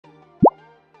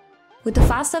With the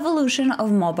fast evolution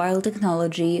of mobile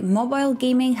technology, mobile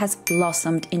gaming has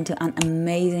blossomed into an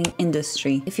amazing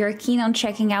industry. If you're keen on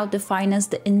checking out the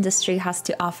finest the industry has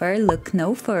to offer, look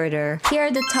no further. Here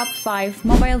are the top 5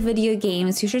 mobile video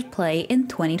games you should play in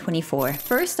 2024.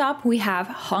 First up, we have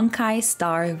Honkai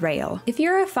Star Rail. If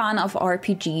you're a fan of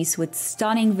RPGs with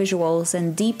stunning visuals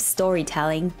and deep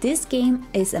storytelling, this game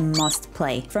is a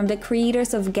must-play. From the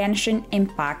creators of Genshin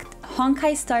Impact,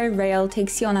 Honkai Star Rail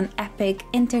takes you on an epic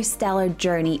interstellar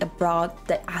journey aboard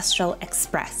the Astral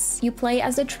Express. You play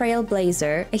as a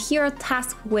trailblazer, a hero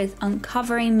tasked with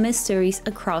uncovering mysteries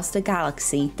across the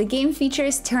galaxy. The game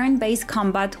features turn-based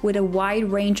combat with a wide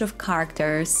range of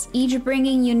characters, each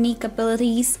bringing unique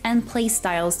abilities and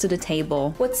playstyles to the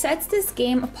table. What sets this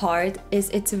game apart is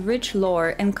its rich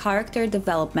lore and character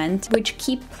development, which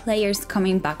keep players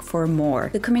coming back for more.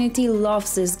 The community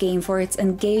loves this game for its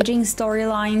engaging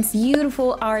storylines,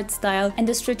 beautiful art style, and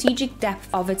the strategic depth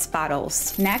of its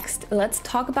battles. Next, let's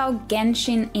talk about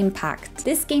Genshin Impact.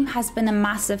 This game has been a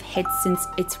massive hit since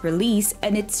its release,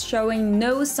 and it's showing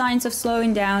no signs of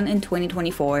slowing down in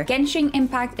 2024. Genshin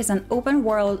Impact is an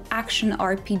open-world action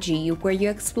RPG where you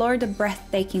explore the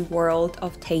breathtaking world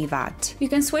of Teyvat. You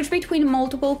can switch between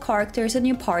multiple characters in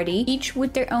your party, each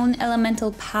with their own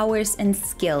elemental powers and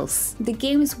skills. The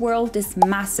game's world is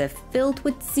massive, filled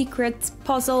with secrets,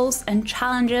 puzzles, and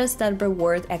challenges that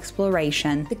reward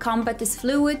exploration. The combat is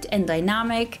fluid and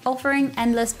dynamic, offering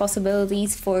endless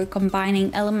possibilities for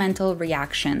combining elemental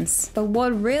reactions. But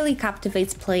what really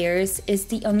captivates players is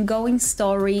the ongoing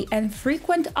story and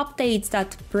frequent updates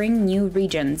that bring new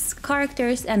regions,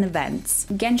 characters, and events.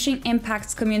 Genshin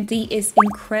Impact's community is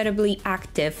incredibly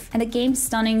active, and the game's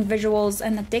stunning visuals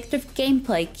and addictive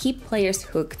gameplay keep players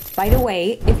hooked. By the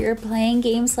way, if you're playing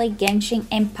games like Genshin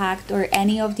Impact or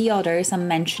any of the others I'm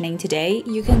mentioning today,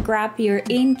 you can grab your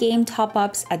in-game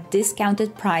top-ups at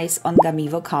discounted price on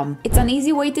GAMIVO.com. It's an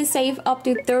easy way to save up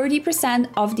to 30%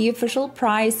 of the official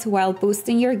price while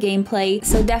boosting your gameplay,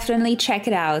 so definitely check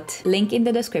it out. Link in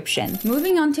the description.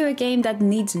 Moving on to a game that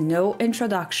needs no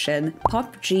introduction,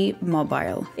 PUBG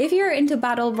Mobile. If you're into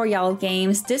battle royale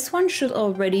games, this one should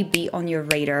already be on your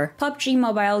radar. PUBG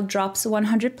Mobile drops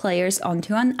 100 players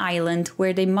onto an island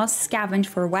where they must scavenge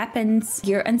for weapons,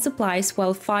 gear, and supplies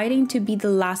while fighting to be the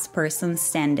last person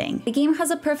standing. The game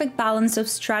has a perfect balance of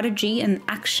strategy and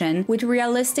action with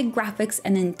realistic graphics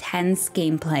and intense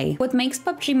gameplay. What makes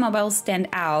PUBG Mobile stand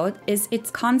out is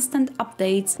its constant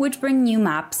updates, which bring new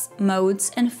maps,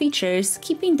 modes, and features,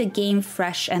 keeping the game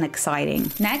fresh and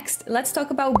exciting. Next, let's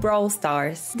talk about Brawl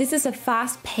Stars. This is a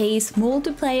fast-paced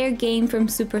multiplayer game from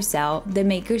Supercell, the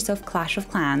makers of Clash of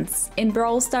Clans. In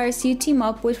Brawl Stars, you team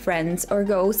up with friends or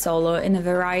go solo in a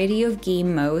variety of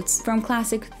game modes, from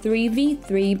classic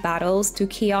 3v3 battles to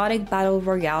chaotic battle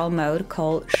royale mode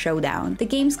called Showdown. The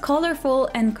game's colorful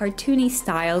and cartoony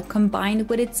style, combined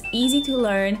with its easy to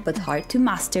learn but hard to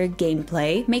master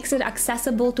gameplay, makes it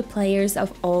accessible to players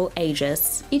of all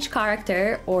ages. Each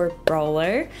character, or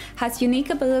brawler, has unique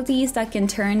abilities that can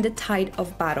turn the tide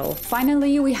of battle.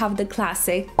 Finally, we have the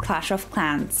classic Clash of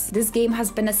Clans. This game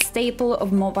has been a staple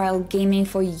of mobile gaming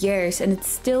for years, and it's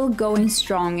still going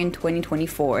strong in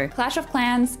 2024. Clash of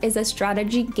Clans is a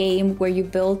strategy game where you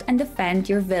build and defend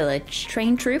your village,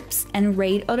 train troops, and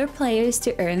raid other players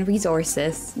to earn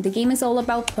resources. The game is all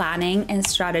about planning and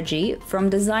strategy, from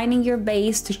designing your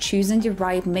base to choosing the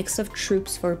right mix of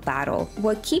troops for battle.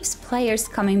 What keeps players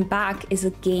coming back is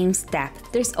the game's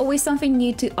depth. There's always something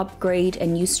new to upgrade, a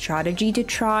new strategy to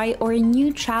try, or a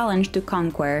new challenge to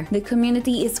conquer. The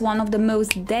community is one of the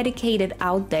most dedicated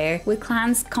out there, with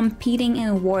clans competing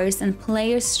in wars and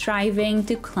players striving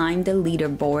to climb the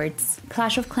leaderboards.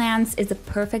 Clash of Clans is a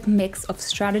perfect mix of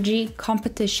strategy,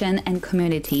 competition, and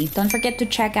community. Don't forget to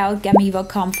check out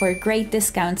GAMIVO.com for great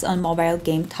discounts on mobile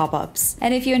game top-ups.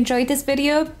 And if you enjoyed this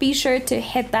video, be sure to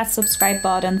hit that subscribe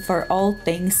button for all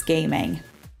things gaming.